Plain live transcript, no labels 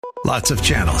Lots of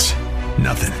channels,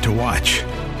 nothing to watch,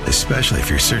 especially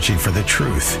if you're searching for the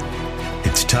truth.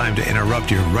 It's time to interrupt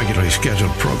your regularly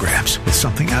scheduled programs with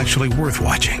something actually worth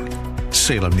watching.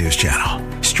 Salem News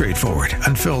Channel. Straightforward,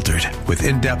 unfiltered, with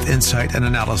in-depth insight and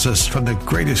analysis from the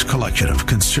greatest collection of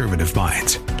conservative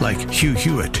minds like Hugh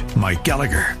Hewitt, Mike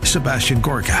Gallagher, Sebastian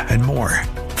Gorka, and more.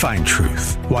 Find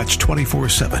truth. Watch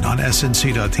 24/7 on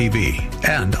SNC.TV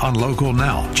and on Local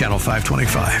Now, Channel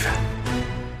 525.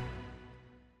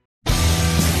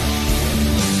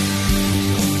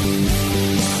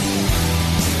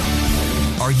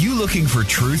 Are you looking for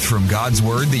truth from God's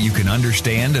Word that you can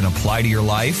understand and apply to your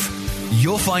life?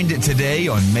 You'll find it today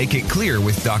on Make It Clear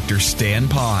with Dr. Stan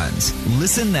Pons.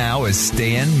 Listen now as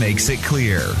Stan makes it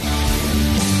clear.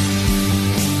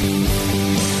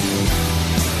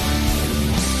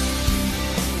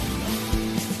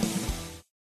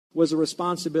 Was a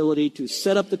responsibility to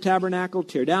set up the tabernacle,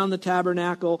 tear down the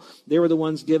tabernacle. They were the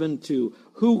ones given to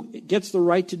who gets the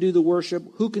right to do the worship,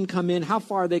 who can come in, how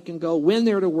far they can go, when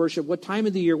they're to worship, what time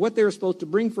of the year, what they were supposed to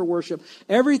bring for worship.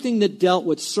 Everything that dealt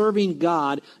with serving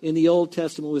God in the Old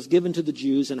Testament was given to the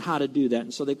Jews and how to do that.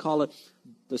 And so they call it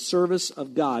the service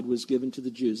of God was given to the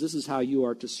Jews. This is how you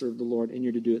are to serve the Lord, and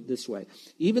you're to do it this way.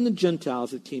 Even the Gentiles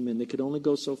that came in, they could only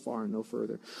go so far and no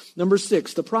further. Number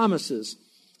 6, the promises.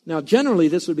 Now, generally,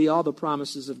 this would be all the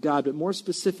promises of God, but more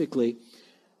specifically,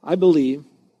 I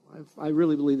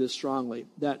really believe this strongly,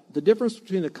 that the difference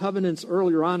between the covenants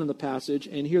earlier on in the passage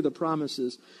and here the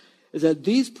promises is that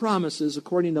these promises,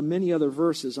 according to many other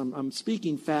verses, I'm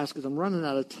speaking fast because I'm running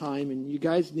out of time, and you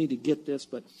guys need to get this,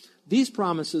 but these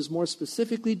promises more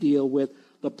specifically deal with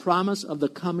the promise of the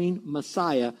coming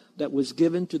Messiah that was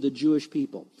given to the Jewish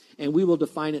people. And we will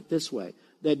define it this way,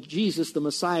 that Jesus, the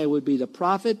Messiah, would be the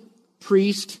prophet,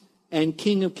 priest, and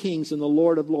King of Kings and the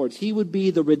Lord of Lords. He would be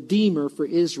the Redeemer for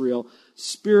Israel,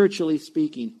 spiritually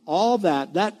speaking. All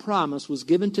that promise was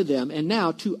given to them, and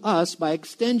now to us by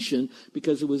extension,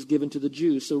 because it was given to the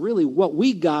Jews. So really what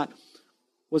we got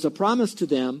was a promise to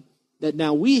them that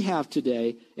now we have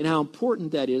today, and how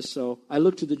important that is. So I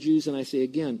look to the Jews and I say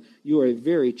again, you are a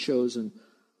very chosen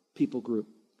people group.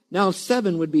 Now,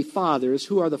 7 would be fathers.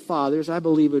 Who are the fathers? I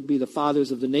believe it would be the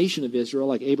fathers of the nation of Israel,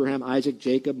 like Abraham, Isaac,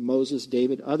 Jacob, Moses,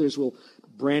 David. Others will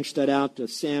branch that out to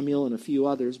Samuel and a few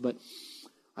others. But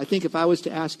I think if I was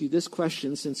to ask you this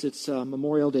question, since it's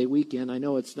Memorial Day weekend, I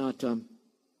know it's not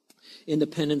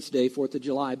Independence Day, 4th of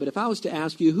July, but if I was to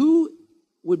ask you who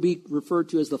would be referred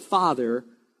to as the father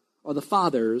or the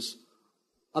fathers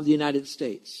of the United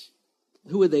States,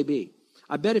 who would they be?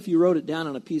 I bet if you wrote it down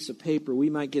on a piece of paper, we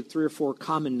might get 3 or 4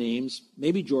 common names,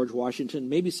 maybe George Washington,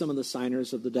 maybe some of the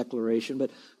signers of the Declaration,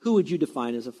 but who would you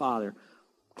define as a father?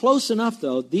 Close enough,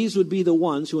 though, these would be the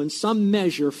ones who in some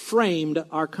measure framed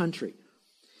our country.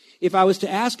 If I was to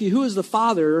ask you who is the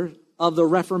father of the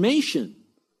Reformation,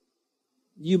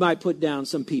 you might put down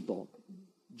some people.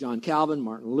 John Calvin,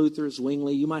 Martin Luther,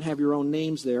 Zwingli, you might have your own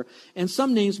names there. And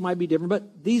some names might be different,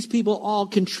 but these people all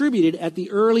contributed at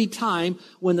the early time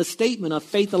when the statement of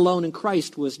faith alone in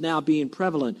Christ was now being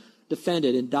prevalent,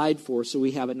 defended, and died for, so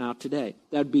we have it now today.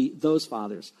 That would be those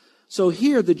fathers. So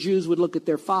here the Jews would look at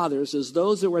their fathers as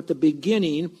those that were at the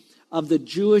beginning of the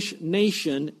Jewish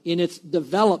nation in its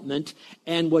development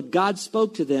and what God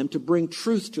spoke to them to bring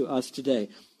truth to us today.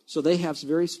 So they have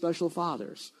very special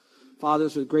fathers.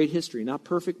 Fathers with great history, not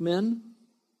perfect men,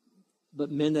 but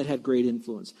men that had great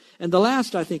influence. And the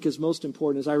last, I think, is most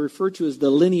important, as I refer to as the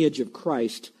lineage of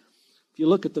Christ. If you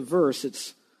look at the verse,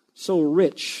 it's so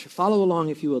rich. Follow along,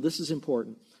 if you will. This is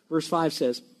important. Verse 5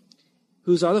 says,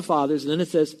 whose are the fathers? And then it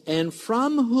says, and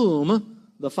from whom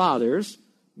the fathers,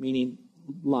 meaning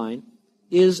line,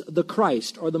 is the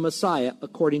Christ, or the Messiah,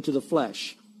 according to the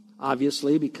flesh.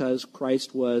 Obviously, because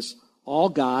Christ was all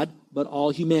God, but all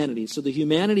humanity. So the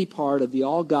humanity part of the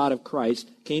all God of Christ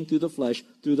came through the flesh,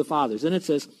 through the fathers. And it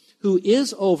says, who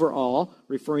is over all,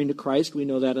 referring to Christ. We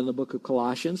know that in the book of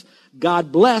Colossians.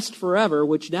 God blessed forever,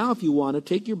 which now if you want to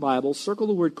take your Bible, circle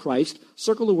the word Christ,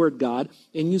 circle the word God,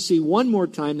 and you see one more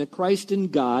time that Christ and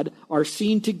God are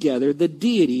seen together, the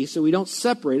deity, so we don't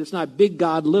separate. It's not big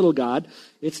God, little God.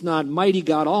 It's not mighty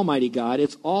God, almighty God.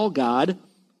 It's all God,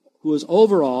 who is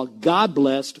over all, God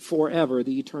blessed forever,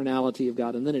 the eternality of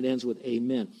God. And then it ends with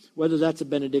amen. Whether that's a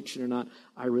benediction or not,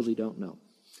 I really don't know.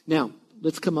 Now,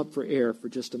 let's come up for air for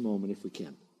just a moment if we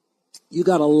can. You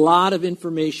got a lot of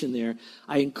information there.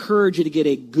 I encourage you to get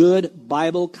a good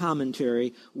Bible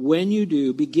commentary. When you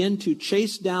do, begin to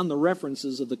chase down the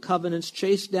references of the covenants,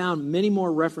 chase down many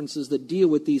more references that deal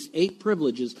with these 8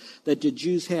 privileges that the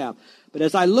Jews have. But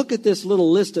as I look at this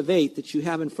little list of 8 that you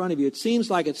have in front of you, it seems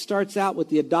like it starts out with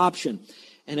the adoption.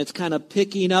 And it's kind of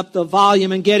picking up the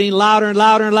volume and getting louder and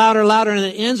louder and louder and louder. And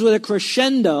it ends with a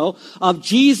crescendo of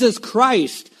Jesus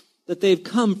Christ that they've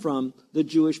come from the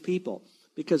Jewish people.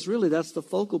 Because really that's the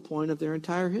focal point of their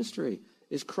entire history,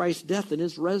 is Christ's death and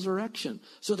his resurrection.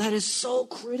 So that is so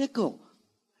critical.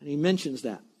 And he mentions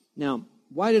that. Now,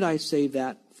 why did I save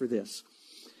that for this?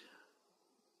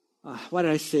 Why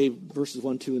did I save verses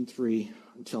 1, 2, and 3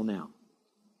 until now?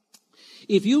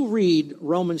 If you read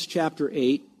Romans chapter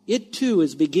 8, it too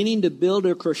is beginning to build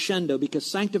a crescendo, because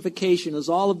sanctification is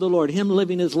all of the Lord, him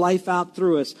living his life out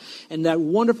through us, and that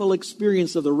wonderful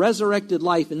experience of the resurrected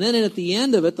life. And then at the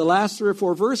end of it, the last 3 or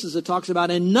 4 verses, it talks about,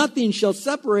 and nothing shall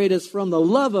separate us from the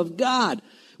love of God.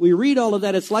 We read all of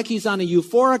that. It's like he's on a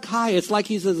euphoric high. It's like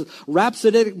he's in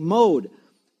rhapsodic mode.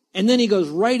 And then he goes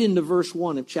right into verse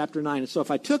 1 of chapter 9. And so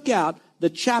if I took out the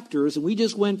chapters and we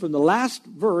just went from the last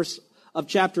verse of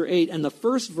chapter 8 and the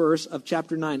first verse of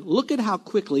chapter 9, look at how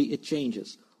quickly it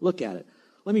changes. Look at it.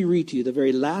 Let me read to you the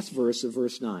very last verse of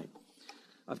verse 9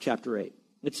 of chapter 8.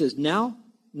 It says, now,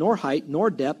 nor height, nor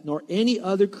depth, nor any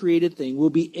other created thing will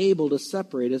be able to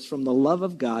separate us from the love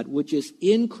of God, which is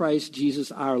in Christ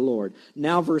Jesus our Lord.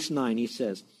 Now, verse 9, he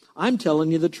says, I'm telling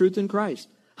you the truth in Christ.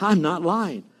 I'm not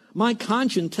lying. My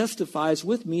conscience testifies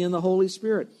with me in the Holy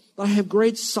Spirit that I have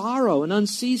great sorrow and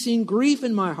unceasing grief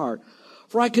in my heart.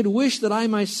 For I could wish that I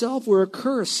myself were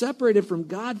accursed, separated from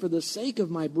God for the sake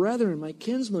of my brethren, my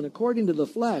kinsmen, according to the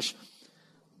flesh.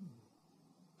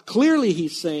 Clearly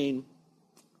he's saying,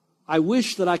 I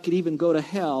wish that I could even go to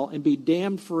hell and be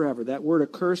damned forever. That word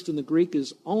accursed in the Greek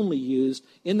is only used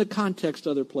in the context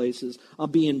other places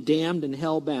of being damned and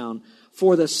hell-bound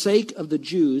for the sake of the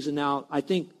Jews. And now I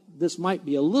think this might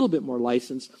be a little bit more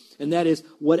licensed, and that is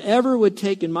whatever would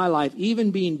take in my life, even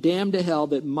being damned to hell,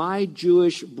 that my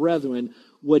Jewish brethren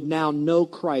would now know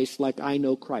Christ like I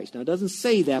know Christ. Now, it doesn't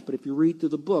say that, but if you read through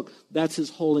the book, that's his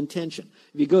whole intention.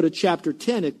 If you go to chapter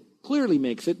 10, it clearly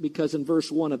makes it, because in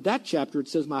verse 1 of that chapter, it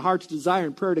says, my heart's desire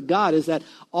and prayer to God is that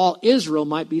all Israel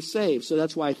might be saved. So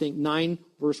that's why I think 9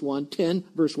 verse 1, 10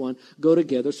 verse 1 go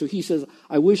together. So he says,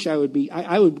 I wish I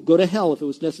would go to hell if it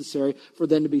was necessary for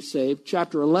them to be saved.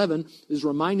 Chapter 11 is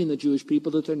reminding the Jewish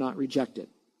people that they're not rejected.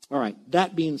 All right,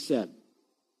 that being said,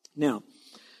 now,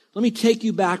 let me take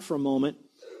you back for a moment,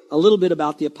 a little bit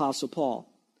about the Apostle Paul.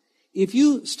 If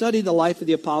you study the life of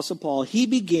the Apostle Paul, he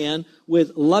began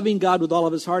with loving God with all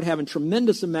of his heart, having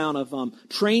tremendous amount of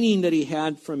training that he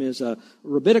had from his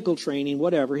rabbinical training,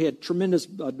 whatever. He had tremendous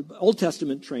Old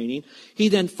Testament training. He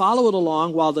then followed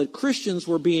along while the Christians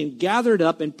were being gathered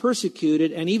up and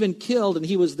persecuted and even killed, and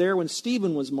he was there when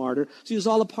Stephen was martyred. So he was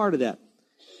all a part of that.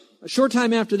 A short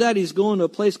time after that, he's going to a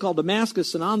place called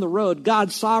Damascus, and on the road,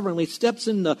 God sovereignly steps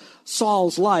into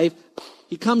Saul's life.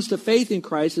 He comes to faith in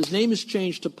Christ. His name is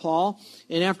changed to Paul.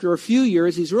 And after a few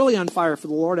years, he's really on fire for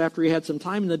the Lord after he had some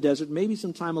time in the desert, maybe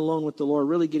some time alone with the Lord,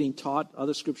 really getting taught.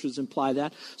 Other scriptures imply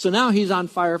that. So now he's on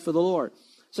fire for the Lord.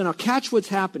 So now catch what's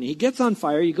happening. He gets on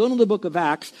fire. You go into the book of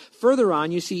Acts. Further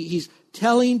on, you see he's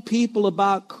telling people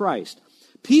about Christ.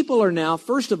 People are now,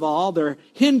 first of all, they're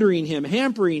hindering him,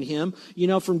 hampering him,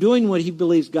 from doing what he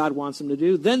believes God wants him to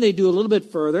do. Then they do a little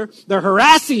bit further. They're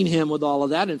harassing him with all of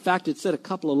that. In fact, it said a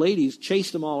couple of ladies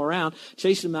chased him all around,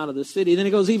 chased him out of the city. Then it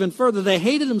goes even further. They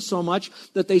hated him so much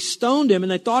that they stoned him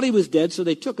and they thought he was dead. So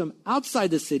they took him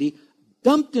outside the city,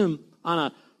 dumped him on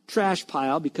a trash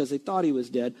pile because they thought he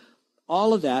was dead.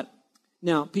 All of that.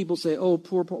 Now, people say, oh,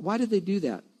 poor Paul. Why did they do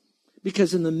that?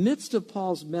 Because in the midst of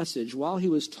Paul's message, while he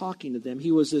was talking to them,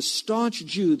 he was this staunch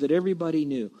Jew that everybody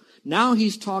knew. Now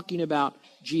he's talking about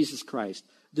Jesus Christ.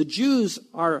 The Jews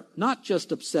are not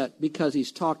just upset because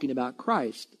he's talking about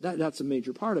Christ. That's a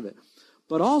major part of it.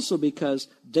 But also because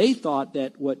they thought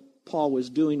that what Paul was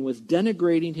doing was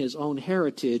denigrating his own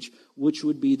heritage, which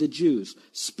would be the Jews,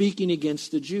 speaking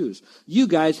against the Jews. You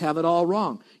guys have it all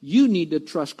wrong. You need to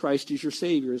trust Christ as your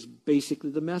Savior is basically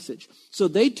the message. So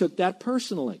they took that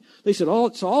personally. They said,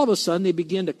 so all of a sudden they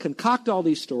began to concoct all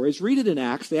these stories, read it in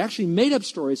Acts. They actually made up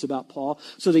stories about Paul.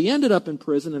 So they ended up in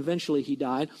prison. Eventually he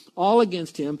died, all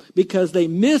against him because they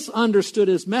misunderstood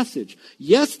his message.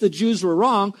 Yes, the Jews were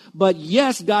wrong, but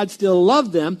yes, God still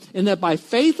loved them, and that by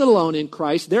faith alone in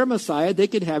Christ, their Messiah, they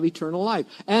could have eternal life.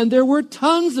 And there were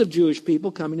tons of Jewish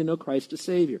people coming to know Christ as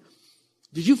Savior.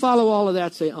 Did you follow all of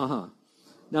that? Say, uh-huh.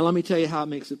 Now let me tell you how it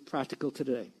makes it practical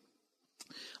today.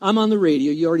 I'm on the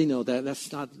radio. You already know that.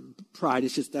 That's not pride.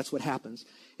 It's just that's what happens.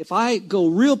 If I go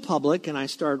real public and I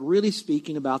start really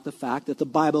speaking about the fact that the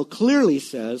Bible clearly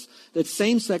says that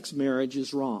same-sex marriage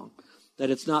is wrong, that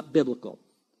it's not biblical.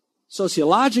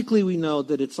 Sociologically, we know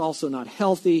that it's also not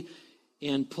healthy,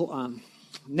 and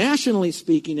nationally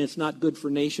speaking, it's not good for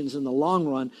nations in the long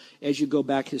run as you go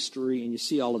back history and you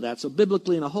see all of that. So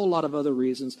biblically and a whole lot of other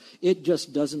reasons, it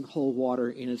just doesn't hold water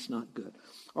and it's not good.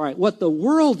 All right, what the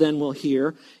world then will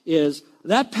hear is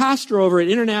that pastor over at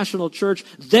International Church,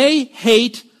 they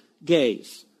hate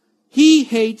gays. He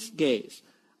hates gays.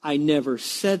 I never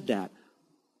said that.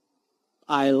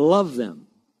 I love them.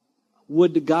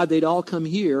 Would to God they'd all come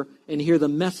here and hear the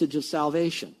message of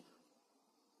salvation.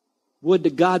 Would to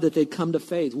God that they'd come to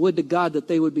faith. Would to God that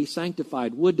they would be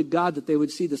sanctified. Would to God that they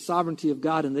would see the sovereignty of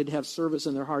God and they'd have service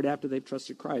in their heart after they've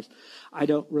trusted Christ. I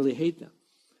don't really hate them.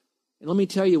 And let me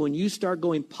tell you, when you start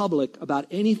going public about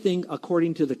anything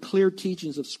according to the clear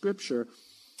teachings of Scripture,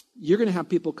 you're going to have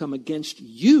people come against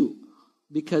you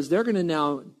because they're going to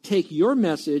now take your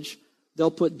message, they'll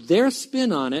put their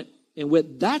spin on it, and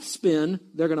with that spin,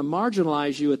 they're going to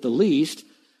marginalize you at the least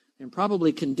and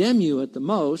probably condemn you at the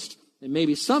most. And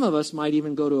maybe some of us might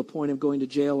even go to a point of going to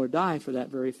jail or die for that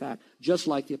very fact, just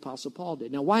like the Apostle Paul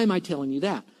did. Now, why am I telling you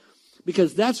that?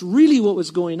 Because that's really what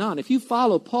was going on. If you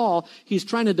follow Paul, he's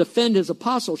trying to defend his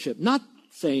apostleship, not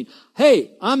saying,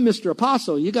 hey, I'm Mr.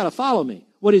 Apostle, you got to follow me.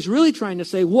 What he's really trying to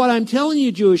say, what I'm telling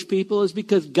you, Jewish people, is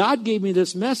because God gave me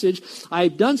this message,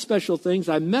 I've done special things,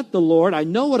 I met the Lord, I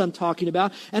know what I'm talking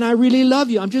about, and I really love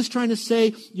you. I'm just trying to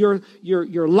say your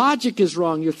logic is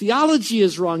wrong, your theology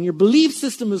is wrong, your belief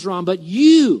system is wrong, but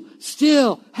you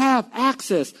still have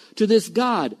access to this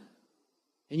God.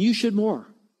 And you should more.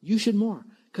 You should more.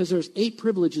 Because there's 8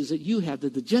 privileges that you have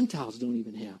that the Gentiles don't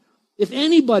even have. If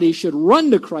anybody should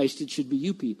run to Christ, it should be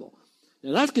you people.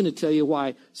 Now that's going to tell you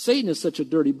why Satan is such a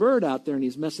dirty bird out there and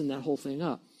he's messing that whole thing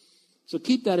up. So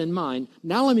keep that in mind.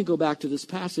 Now let me go back to this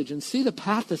passage and see the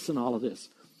pathos in all of this.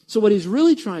 So what he's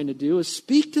really trying to do is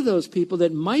speak to those people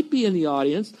that might be in the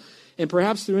audience, and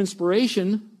perhaps through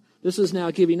inspiration, this is now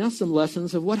giving us some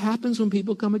lessons of what happens when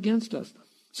people come against us.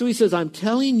 So he says, I'm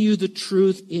telling you the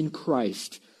truth in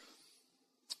Christ.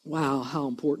 Wow, how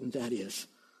important that is.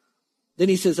 Then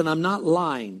he says, and I'm not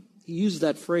lying. He used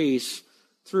that phrase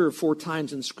 3 or 4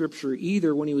 times in Scripture,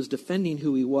 either when he was defending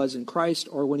who he was in Christ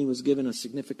or when he was given a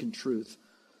significant truth.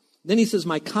 Then he says,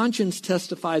 my conscience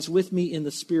testifies with me in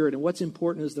the Spirit. And what's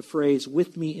important is the phrase,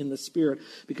 with me in the Spirit,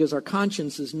 because our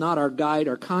conscience is not our guide.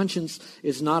 Our conscience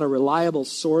is not a reliable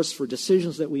source for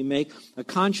decisions that we make. A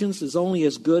conscience is only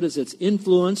as good as it's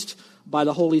influenced by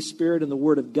the Holy Spirit and the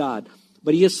Word of God.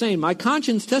 But he is saying, my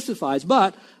conscience testifies,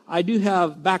 but I do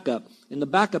have backup. And the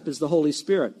backup is the Holy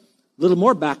Spirit. A little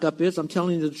more backup is, I'm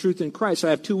telling you the truth in Christ. So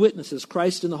I have 2 witnesses,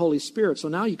 Christ and the Holy Spirit. So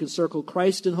now you can circle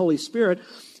Christ and Holy Spirit.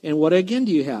 And what again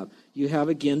do you have? You have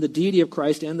again the deity of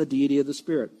Christ and the deity of the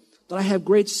Spirit. That I have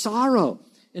great sorrow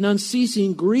and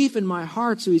unceasing grief in my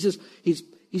heart. So he's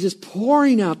just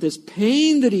pouring out this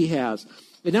pain that he has.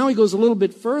 And now he goes a little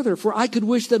bit further. For I could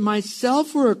wish that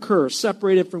myself were accursed,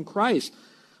 separated from Christ.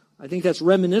 I think that's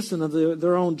reminiscent of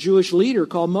their own Jewish leader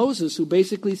called Moses, who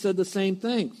basically said the same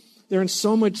thing. They're in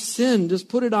so much sin, just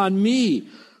put it on me.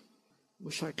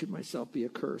 Wish I could myself be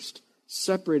accursed,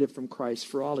 separated from Christ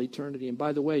for all eternity. And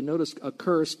by the way, notice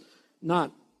accursed,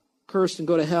 not cursed and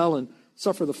go to hell and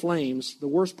suffer the flames. The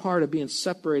worst part of being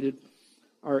separated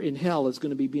or in hell is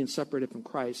going to be being separated from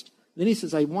Christ. Then he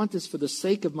says, I want this for the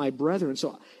sake of my brethren.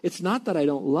 So it's not that I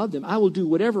don't love them. I will do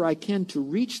whatever I can to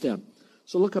reach them.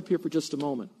 So look up here for just a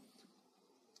moment.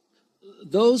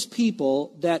 Those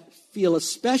people that feel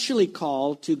especially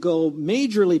called to go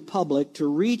majorly public to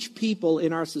reach people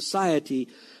in our society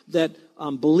that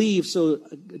believe so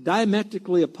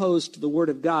diametrically opposed to the Word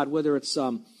of God, whether it's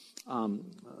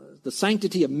the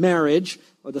sanctity of marriage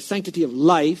or the sanctity of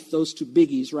life, those 2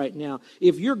 biggies right now.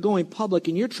 If you're going public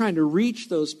and you're trying to reach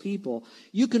those people,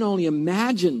 you can only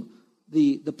imagine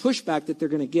the pushback that they're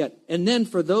going to get. And then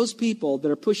for those people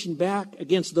that are pushing back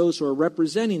against those who are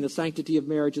representing the sanctity of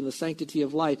marriage and the sanctity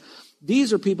of life,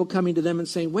 these are people coming to them and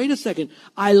saying, wait a second,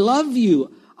 I love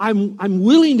you. I'm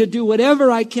willing to do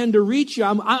whatever I can to reach you.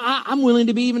 I'm willing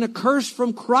to be even accursed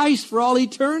from Christ for all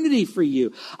eternity for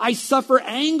you. I suffer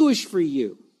anguish for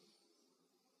you.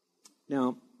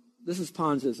 Now, this is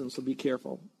Ponzism, so be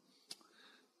careful.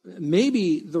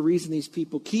 Maybe the reason these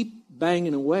people keep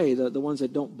banging away, the ones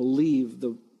that don't believe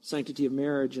the sanctity of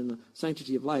marriage and the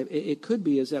sanctity of life, it could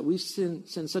be is that we send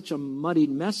such a muddied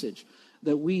message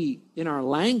that we, in our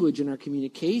language and our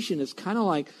communication, is kind of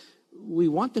like we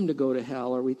want them to go to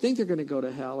hell, or we think they're going to go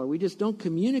to hell, or we just don't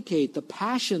communicate the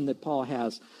passion that Paul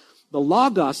has, the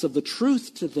logos of the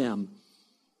truth to them.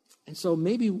 And so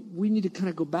maybe we need to kind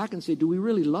of go back and say, do we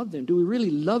really love them? Do we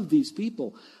really love these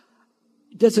people?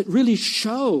 Does it really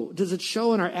show? Does it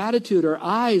show in our attitude, our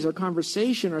eyes, our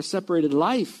conversation, our separated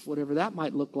life, whatever that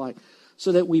might look like?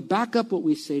 so that we back up what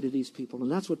we say to these people.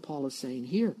 And that's what Paul is saying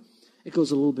here. It goes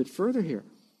a little bit further here.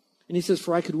 And he says,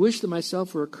 for I could wish that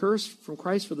myself were accursed from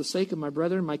Christ for the sake of my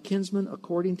brethren, my kinsmen,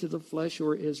 according to the flesh, who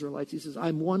are Israelites. He says,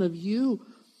 I'm one of you.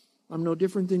 I'm no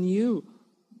different than you,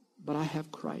 but I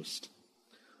have Christ.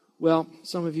 Well,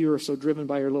 some of you are so driven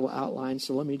by your little outline,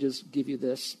 so let me just give you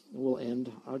this, and we'll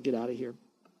end. I'll get out of here.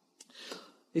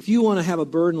 If you want to have a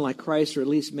burden like Christ, or at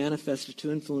least manifest it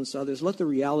to influence others, let the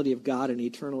reality of God and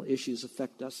eternal issues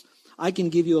affect us. I can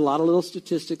give you a lot of little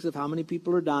statistics of how many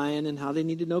people are dying and how they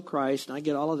need to know Christ, and I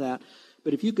get all of that.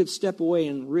 But if you could step away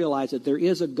and realize that there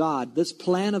is a God, this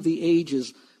plan of the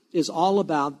ages is all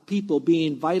about people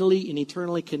being vitally and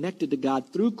eternally connected to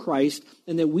God through Christ,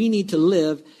 and that we need to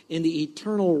live in the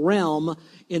eternal realm,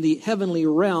 in the heavenly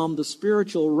realm, the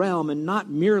spiritual realm, and not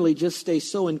merely just stay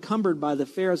so encumbered by the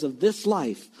affairs of this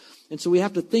life. And so we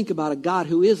have to think about a God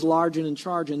who is large and in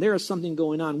charge, and there is something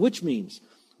going on, which means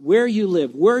where you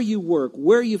live, where you work,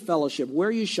 where you fellowship,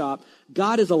 where you shop,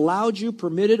 God has allowed you,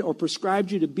 permitted, or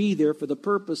prescribed you to be there for the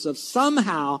purpose of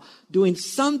somehow doing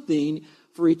something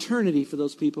for eternity for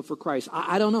those people for Christ.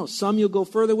 I don't know. Some you'll go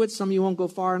further with, some you won't go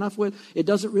far enough with. It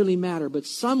doesn't really matter. But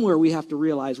somewhere we have to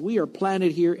realize we are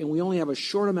planted here and we only have a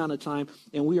short amount of time,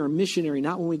 and we are missionary,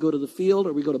 not when we go to the field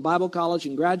or we go to Bible college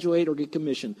and graduate or get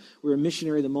commissioned. We're a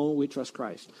missionary the moment we trust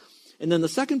Christ. And then the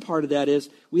second part of that is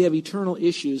we have eternal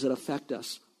issues that affect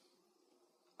us.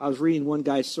 I was reading one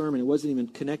guy's sermon. It wasn't even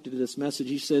connected to this message.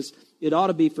 He says, it ought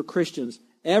to be for Christians.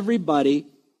 Everybody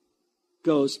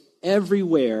goes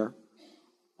everywhere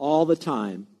all the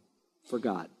time for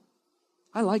God.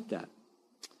 I like that.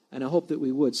 And I hope that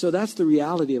we would. So that's the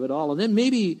reality of it all. And then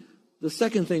maybe the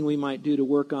second thing we might do to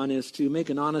work on is to make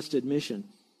an honest admission.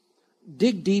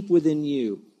 Dig deep within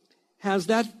you. Has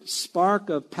that spark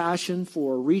of passion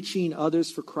for reaching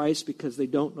others for Christ because they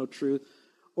don't know truth?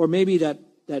 Or maybe that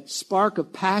spark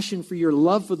of passion for your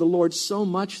love for the Lord so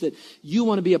much that you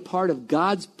want to be a part of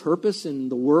God's purpose in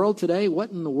the world today?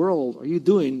 What in the world are you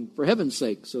doing for heaven's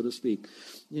sake, so to speak?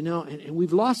 You know, and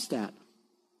we've lost that.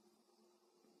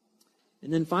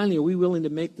 And then finally, are we willing to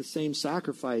make the same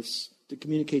sacrifice to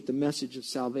communicate the message of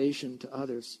salvation to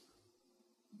others?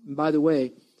 And by the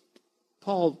way,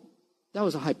 Paul, that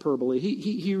was a hyperbole.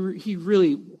 He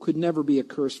really could never be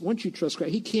accursed. Once you trust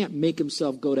Christ, he can't make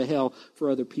himself go to hell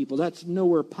for other people. That's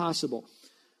nowhere possible.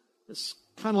 It's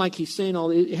kind of like he's saying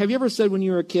have you ever said when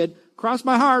you were a kid, cross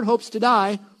my heart, hopes to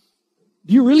die?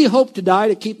 Do you really hope to die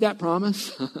to keep that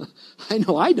promise? I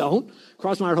know I don't.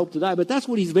 Cross my heart, hope to die. But that's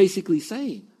what he's basically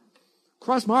saying.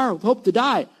 Cross my heart, hope to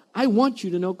die. I want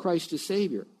you to know Christ as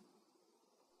Savior.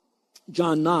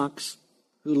 John Knox,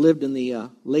 who lived in the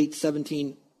late in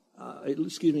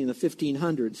the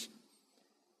 1500s,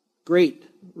 great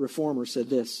reformer, said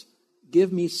this: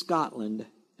 give me Scotland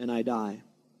and I die.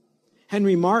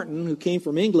 Henry Martyn, who came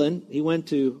from England, he went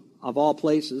to, of all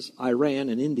places, Iran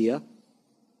and India.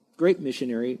 Great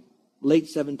missionary, late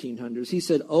 1700s. He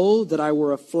said, oh, that I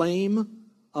were a flame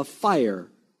of fire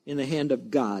in the hand of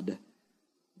God.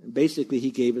 And basically, he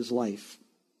gave his life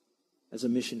as a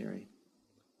missionary.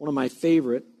 One of my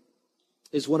favorite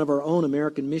is one of our own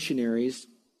American missionaries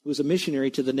who was a missionary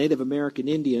to the Native American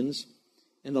Indians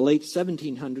in the late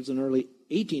 1700s and early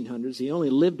 1800s. He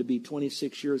only lived to be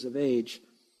 26 years of age.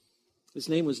 His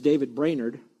name was David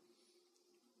Brainerd.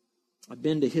 I've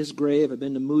been to his grave. I've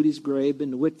been to Moody's grave,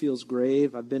 been to Whitfield's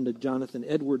grave. I've been to Jonathan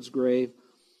Edwards' grave.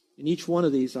 In each one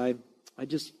of these, I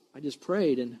just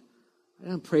prayed, and I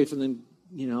didn't pray for them,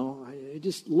 you know.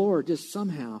 Lord, just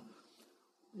somehow.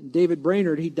 And David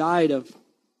Brainerd, he died of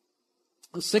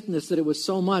a sickness that it was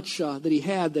so much that he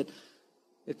had that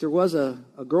if there was a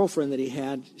girlfriend that he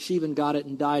had, she even got it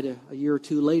and died a year or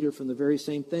two later from the very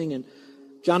same thing. And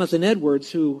Jonathan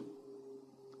Edwards,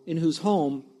 in whose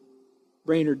home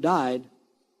Brainerd died,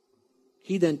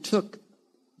 he then took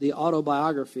the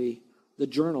autobiography, the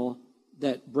journal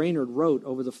that Brainerd wrote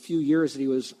over the few years that he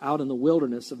was out in the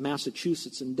wilderness of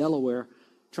Massachusetts and Delaware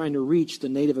trying to reach the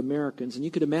Native Americans. And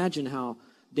you could imagine how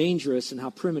dangerous and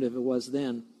how primitive it was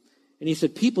then. And he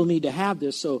said, people need to have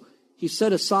this. So he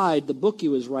set aside the book he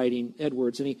was writing,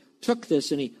 Edwards, and he took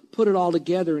this and he put it all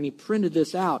together and he printed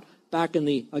this out back in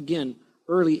the, again,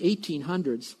 early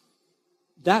 1800s.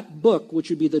 That book, which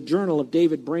would be the Journal of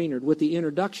David Brainerd with the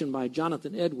introduction by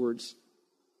Jonathan Edwards,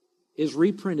 is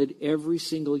reprinted every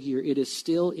single year. It is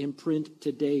still in print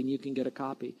today, and you can get a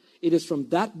copy. It is from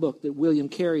that book that William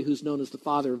Carey, who's known as the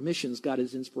father of missions, got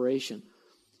his inspiration.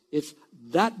 It's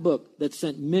that book that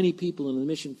sent many people in the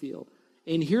mission field.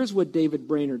 And here's what David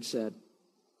Brainerd said.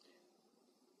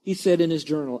 He said in his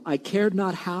journal, I cared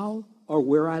not how or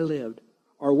where I lived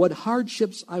or what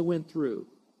hardships I went through,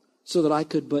 so that I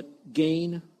could but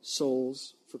gain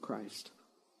souls for Christ.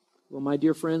 Well, my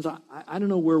dear friends, I don't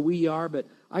know where we are, but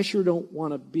I sure don't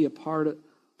want to be a part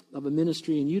of a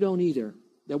ministry, and you don't either,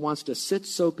 that wants to sit,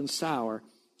 soak, and sour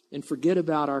and forget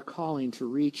about our calling to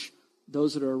reach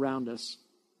those that are around us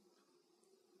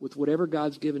with whatever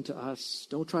God's given to us.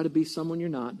 Don't try to be someone you're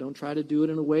not. Don't try to do it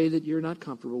in a way that you're not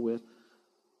comfortable with.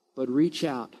 But reach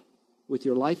out with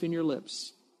your life and your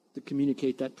lips to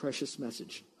communicate that precious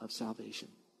message of salvation.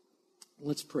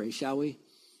 Let's pray, shall we?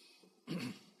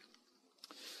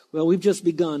 Well, we've just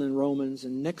begun in Romans,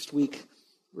 and next week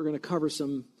we're going to cover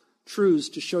some truths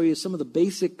to show you some of the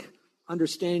basic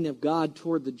understanding of God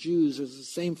toward the Jews is the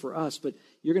same for us, but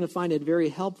you're going to find it very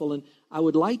helpful. And I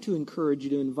would like to encourage you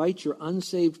to invite your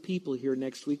unsaved people here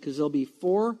next week, because there'll be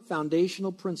 4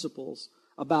 foundational principles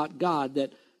about God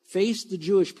that face the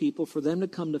Jewish people for them to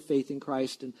come to faith in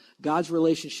Christ and God's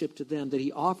relationship to them that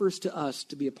he offers to us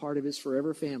to be a part of his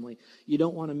forever family. You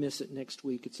don't want to miss it next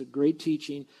week. It's a great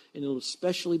teaching, and it'll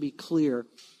especially be clear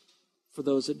for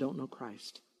those that don't know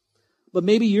Christ. But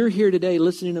maybe you're here today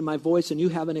listening to my voice and you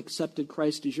haven't accepted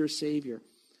Christ as your Savior.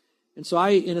 And so I,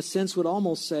 in a sense, would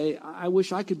almost say, I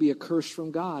wish I could be a curse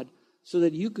from God so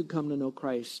that you could come to know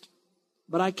Christ.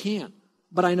 But I can't.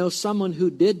 But I know someone who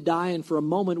did die and for a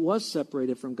moment was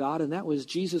separated from God, and that was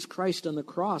Jesus Christ on the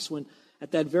cross, when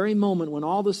at that very moment when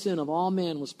all the sin of all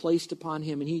men was placed upon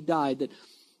him and he died, that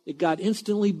it got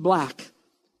instantly black,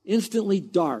 instantly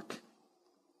dark,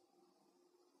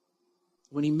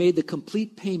 when he made the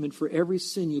complete payment for every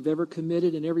sin you've ever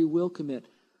committed and every will commit.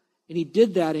 And he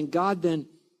did that, and God then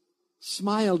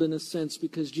smiled in a sense,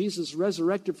 because Jesus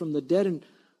resurrected from the dead, and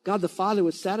God the Father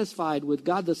was satisfied with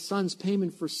God the Son's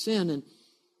payment for sin, and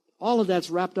all of that's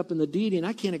wrapped up in the deity, and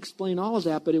I can't explain all of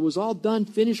that, but it was all done,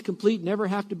 finished, complete, never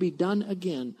have to be done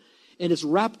again. And it's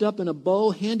wrapped up in a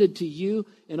bow, handed to you,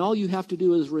 and all you have to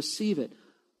do is receive it.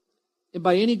 And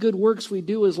by any good works we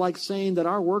do is like saying that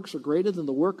our works are greater than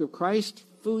the work of Christ.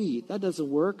 Phooey, that doesn't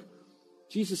work.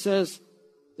 Jesus says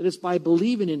that it's by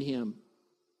believing in him.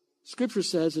 Scripture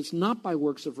says it's not by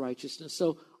works of righteousness.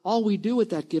 So all we do with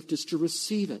that gift is to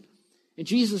receive it. And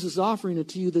Jesus is offering it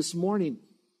to you this morning.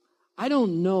 I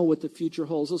don't know what the future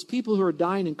holds. Those people who are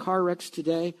dying in car wrecks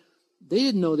today, they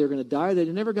didn't know they were going to die.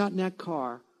 They'd never gotten in that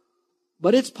car.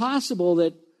 But it's possible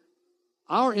that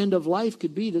our end of life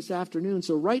could be this afternoon.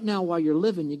 So right now, while you're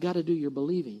living, you got to do your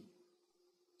believing.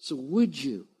 So would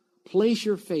you place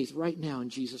your faith right now in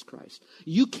Jesus Christ?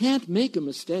 You can't make a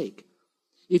mistake.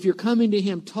 If you're coming to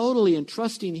him totally and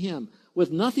trusting him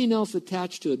with nothing else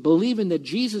attached to it, believing that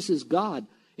Jesus is God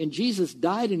and Jesus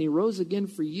died and he rose again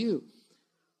for you,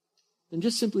 then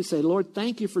just simply say, Lord,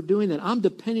 thank you for doing that. I'm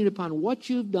depending upon what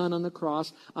you've done on the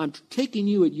cross. I'm taking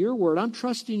you at your word. I'm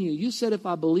trusting you. You said if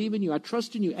I believe in you, I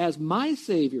trust in you as my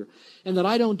Savior, and that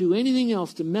I don't do anything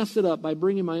else to mess it up by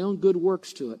bringing my own good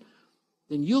works to it,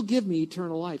 then you'll give me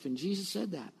eternal life. And Jesus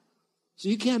said that. So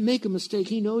you can't make a mistake.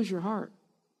 He knows your heart.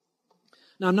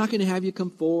 Now, I'm not going to have you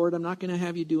come forward. I'm not going to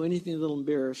have you do anything that'll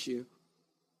embarrass you.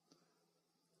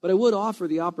 But I would offer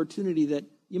the opportunity that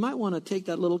you might want to take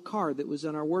that little card that was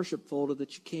in our worship folder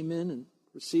that you came in and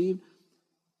received,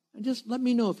 and just let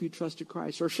me know if you trusted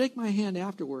Christ, or shake my hand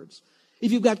afterwards.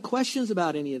 If you've got questions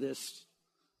about any of this,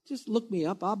 just look me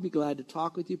up. I'll be glad to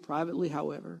talk with you privately,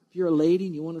 however. If you're a lady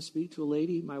and you want to speak to a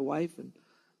lady, my wife and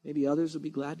maybe others will be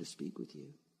glad to speak with you.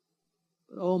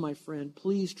 But oh, my friend,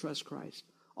 please trust Christ.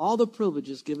 All the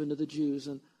privileges given to the Jews,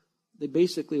 and they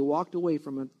basically walked away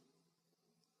from it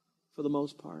for the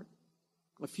most part.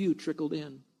 A few trickled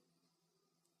in.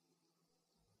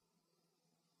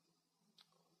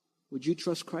 Would you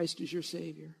trust Christ as your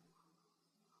Savior?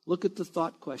 Look at the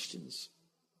thought questions.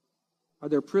 Are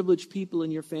there privileged people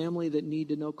in your family that need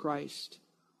to know Christ?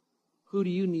 Who do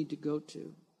you need to go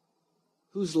to?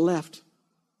 Who's left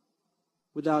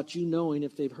without you knowing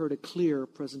if they've heard a clear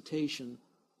presentation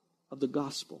of the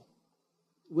gospel?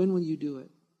 When will you do it?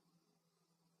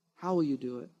 How will you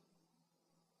do it?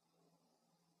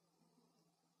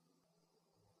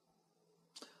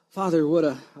 Father,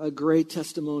 what a great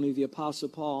testimony of the Apostle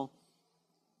Paul.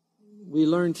 We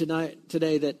learned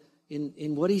today that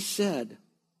in what he said,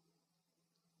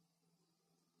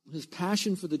 his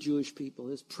passion for the Jewish people,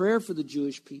 his prayer for the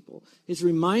Jewish people, his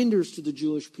reminders to the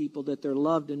Jewish people that they're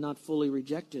loved and not fully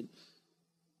rejected,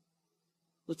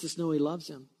 lets us know he loves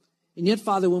them. And yet,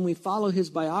 Father, when we follow his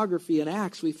biography in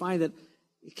Acts, we find that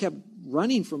he kept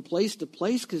running from place to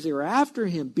place because they were after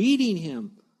him, beating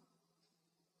him,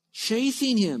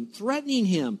 chasing him, threatening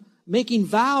him, making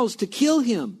vows to kill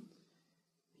him.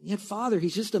 And yet, Father,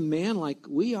 he's just a man like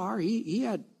we are. He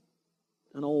had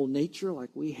an old nature like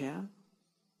we have.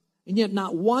 And yet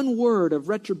not one word of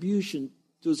retribution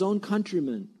to his own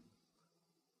countrymen,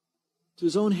 to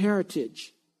his own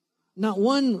heritage. Not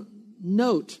one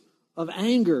note of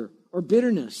anger or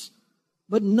bitterness,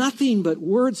 but nothing but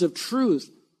words of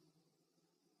truth.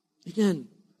 Again,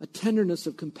 a tenderness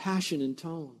of compassion in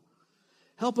tone.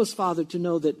 Help us, Father, to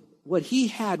know that what he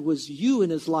had was you in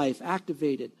his life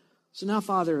activated. So now,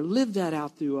 Father, live that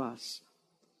out through us.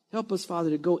 Help us,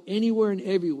 Father, to go anywhere and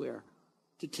everywhere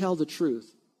to tell the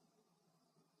truth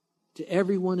to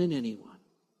everyone and anyone.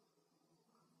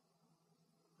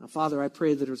 Now, Father, I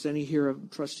pray that if there's any here who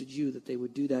trusted you, that they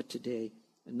would do that today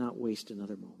and not waste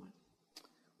another moment.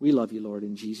 We love you, Lord,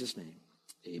 in Jesus' name.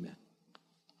 Amen.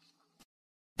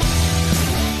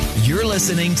 You're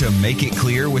listening to Make It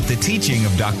Clear with the teaching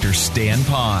of Dr. Stan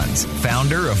Ponz,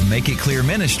 founder of Make It Clear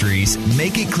Ministries.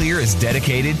 Make It Clear is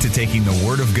dedicated to taking the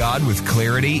Word of God with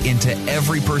clarity into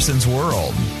every person's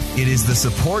world. It is the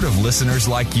support of listeners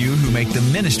like you who make the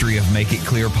ministry of Make It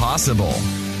Clear possible.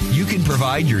 You can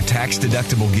provide your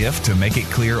tax-deductible gift to Make It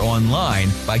Clear online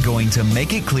by going to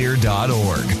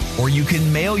makeitclear.org, or you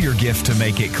can mail your gift to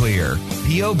Make It Clear,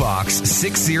 P.O. Box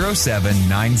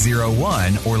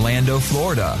 607901, Orlando,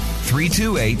 Florida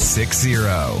 32860.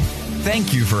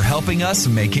 Thank you for helping us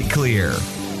make it clear.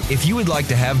 If you would like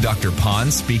to have Dr.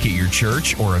 Ponz speak at your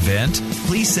church or event,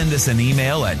 please send us an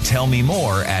email at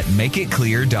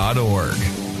tellmemore@makeitclear.org.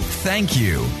 Thank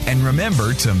you, and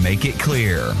remember to make it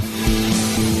clear.